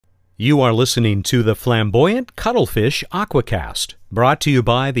You are listening to the Flamboyant Cuttlefish Aquacast, brought to you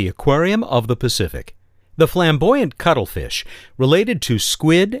by the Aquarium of the Pacific. The flamboyant cuttlefish, related to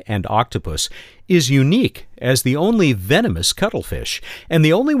squid and octopus, is unique as the only venomous cuttlefish, and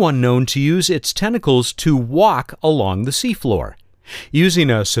the only one known to use its tentacles to walk along the seafloor. Using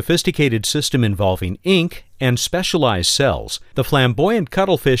a sophisticated system involving ink and specialized cells, the flamboyant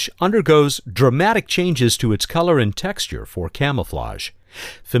cuttlefish undergoes dramatic changes to its color and texture for camouflage.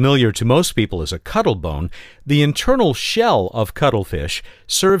 Familiar to most people as a cuttlebone, the internal shell of cuttlefish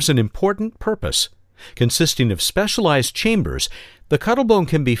serves an important purpose. Consisting of specialized chambers, the cuttlebone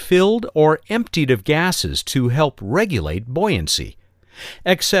can be filled or emptied of gases to help regulate buoyancy.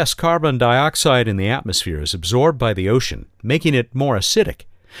 Excess carbon dioxide in the atmosphere is absorbed by the ocean, making it more acidic.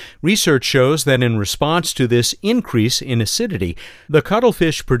 Research shows that in response to this increase in acidity, the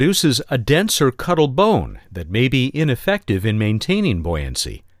cuttlefish produces a denser cuttlebone that may be ineffective in maintaining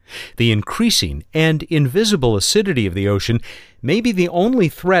buoyancy. The increasing and invisible acidity of the ocean may be the only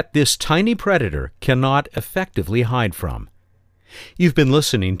threat this tiny predator cannot effectively hide from. You've been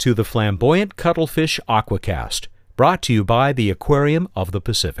listening to the Flamboyant Cuttlefish Aquacast, brought to you by the Aquarium of the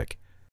Pacific.